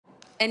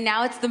And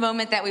now it's the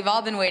moment that we've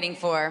all been waiting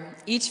for.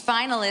 Each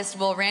finalist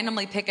will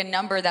randomly pick a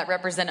number that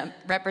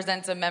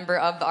represents a member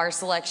of our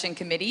selection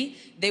committee.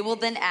 They will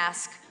then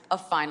ask a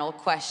final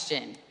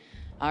question.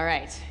 All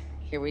right,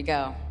 here we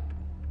go.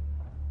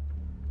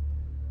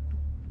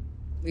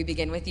 We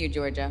begin with you,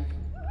 Georgia.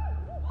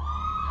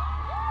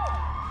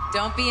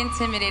 Don't be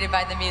intimidated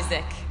by the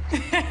music.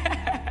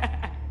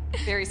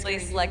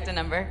 Please select a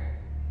number.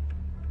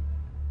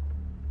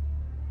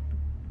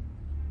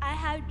 I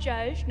have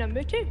judge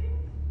number 2.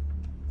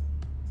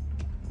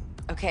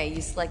 Okay,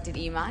 you selected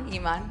Iman.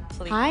 Iman,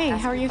 please. Hi,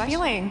 ask how are your you question.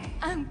 feeling?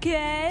 I'm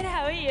good.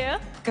 How are you?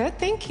 Good,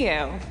 thank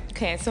you.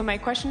 Okay, so my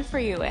question for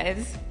you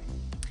is,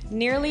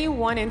 nearly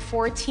 1 in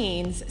 4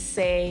 teens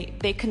say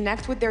they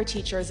connect with their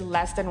teachers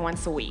less than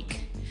once a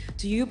week.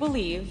 Do you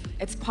believe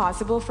it's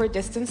possible for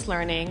distance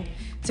learning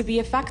to be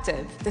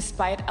effective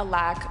despite a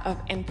lack of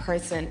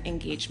in-person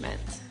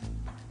engagement?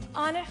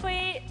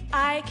 Honestly,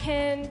 I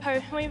can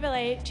personally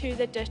relate to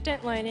the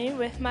distant learning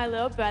with my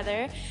little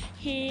brother.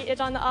 He is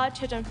on the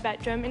autism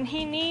spectrum and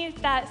he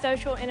needs that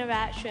social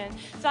interaction.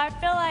 So I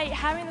feel like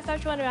having the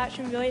social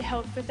interaction really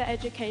helps with the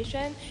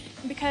education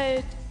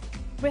because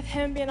with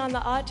him being on the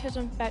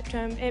autism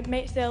spectrum, it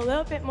makes it a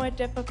little bit more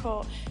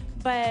difficult.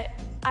 But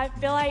I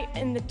feel like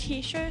in the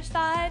teacher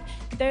side,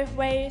 there's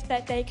ways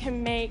that they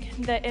can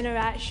make the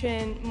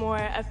interaction more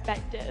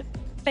effective.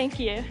 Thank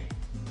you.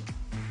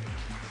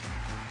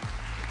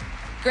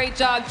 Great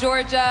job,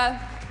 Georgia.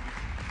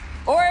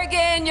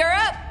 Oregon, you're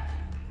up.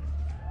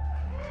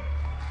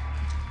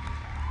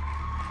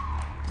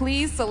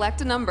 Please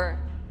select a number.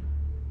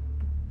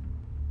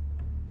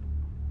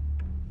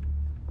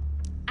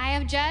 I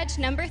have judge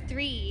number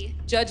 3.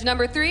 Judge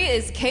number 3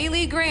 is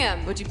Kaylee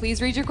Graham. Would you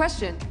please read your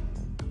question?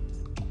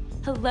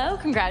 Hello,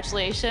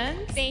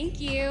 congratulations. Thank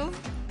you.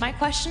 My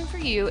question for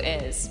you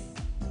is,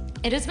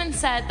 it has been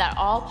said that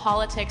all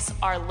politics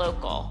are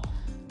local.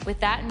 With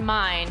that in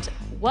mind,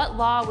 what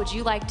law would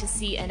you like to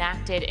see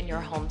enacted in your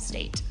home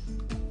state?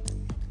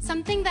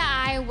 Something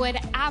that I would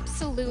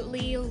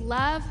absolutely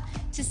love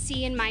to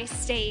see in my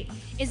state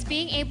is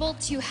being able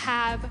to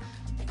have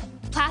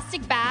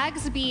plastic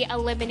bags be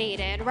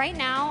eliminated. Right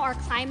now, our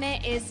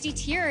climate is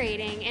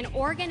deteriorating, and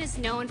Oregon is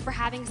known for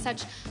having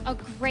such a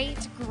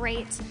great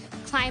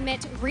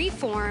climate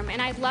reform.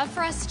 And I'd love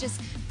for us to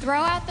just throw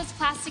out those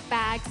plastic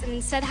bags and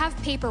instead have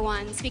paper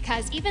ones,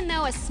 because even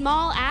though a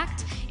small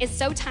act is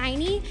so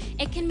tiny,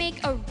 it can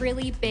make a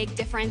really big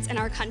difference in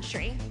our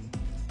country.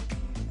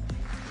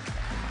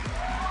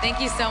 Thank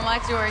you so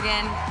much,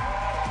 Oregon.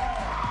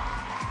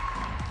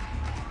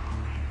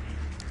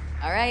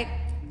 All right,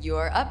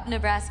 you're up,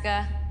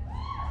 Nebraska.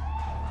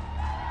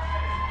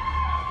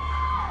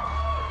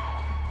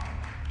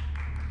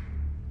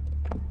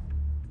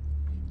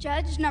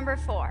 Judge number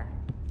 4.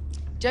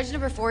 Judge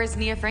number 4 is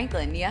Nia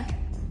Franklin. Nia?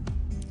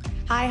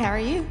 Hi, how are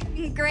you?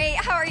 Great,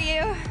 how are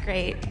you?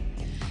 Great.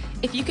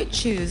 If you could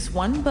choose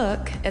one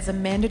book as a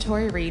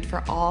mandatory read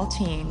for all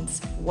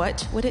teens,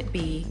 what would it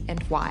be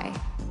and why?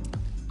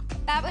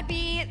 That would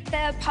be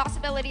The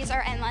Possibilities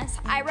Are Endless.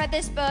 I read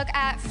this book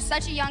at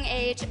such a young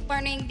age,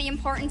 learning the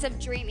importance of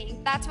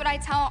dreaming. That's what I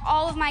tell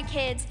all of my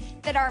kids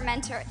that are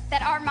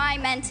my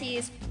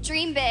mentees.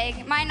 Dream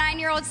big. My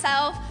 9-year-old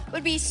self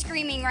would be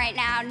screaming right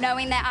now,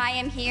 knowing that I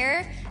am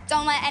here.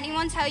 Don't let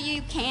anyone tell you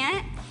you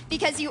can't,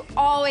 because you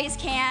always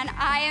can.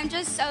 I am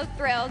just so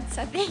thrilled,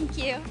 so thank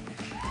you.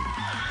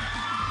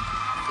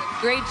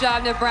 Great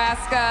job,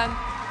 Nebraska.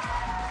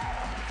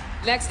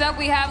 Next up,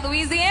 we have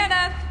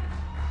Louisiana.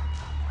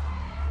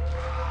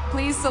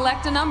 Please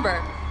select a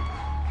number.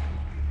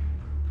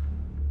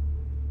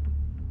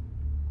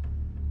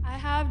 I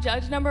have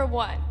judge number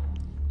 1.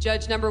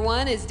 Judge number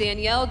 1 is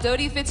Danielle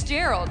Doty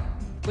Fitzgerald.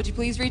 Would you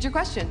please read your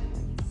question?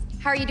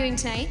 How are you doing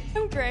tonight?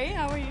 I'm great,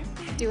 how are you?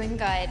 Doing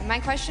good. My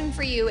question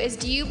for you is,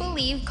 do you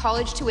believe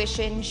college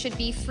tuition should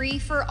be free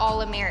for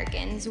all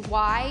Americans?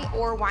 Why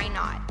or why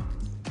not?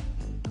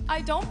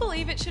 I don't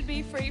believe it should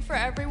be free for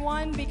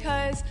everyone,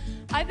 because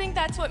I think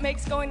that's what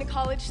makes going to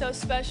college so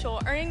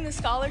special. Earning the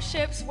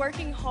scholarships,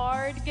 working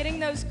hard, getting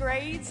those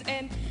grades,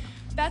 and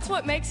that's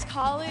what makes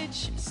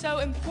college so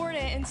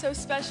important and so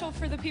special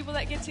for the people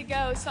that get to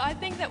go. So I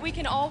think that we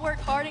can all work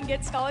hard and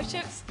get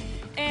scholarships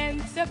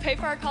and to pay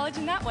for our college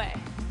in that way.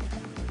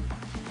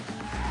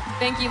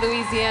 Thank you,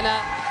 Louisiana.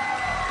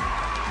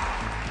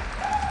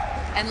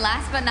 And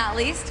last but not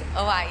least,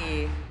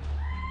 OIE.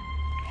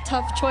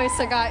 Tough choice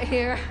I got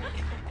here.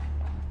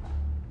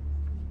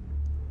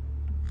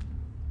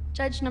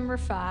 Judge number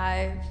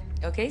 5.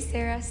 Okay,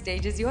 Sarah,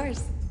 stage is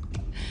yours.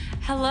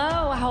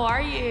 Hello, how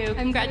are you?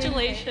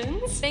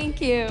 Congratulations.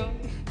 Thank you.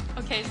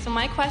 Okay, so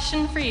my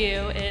question for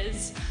you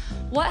is,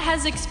 what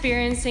has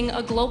experiencing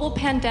a global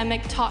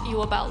pandemic taught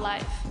you about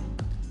life?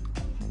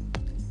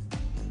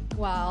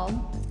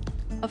 Well,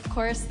 of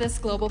course, this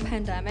global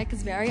pandemic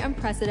is very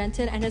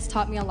unprecedented and has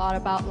taught me a lot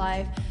about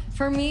life.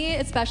 For me,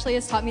 especially,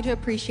 it's taught me to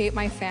appreciate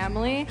my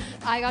family.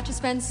 I got to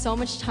spend so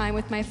much time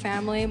with my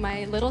family,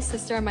 my little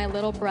sister and my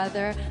little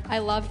brother. I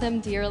love them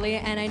dearly,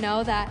 and I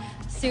know that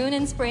soon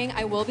in spring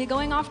I will be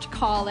going off to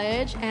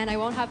college and I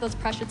won't have those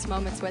precious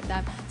moments with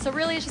them. So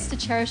really it's just to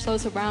cherish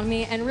those around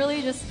me, and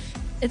really just,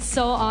 it's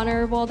so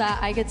honorable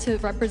that I get to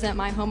represent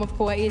my home of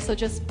Kauai. So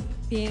just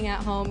being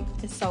at home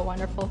is so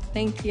wonderful.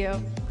 Thank you.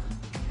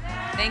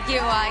 Thank you,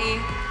 Hawaii.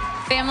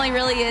 Family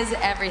really is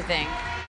everything.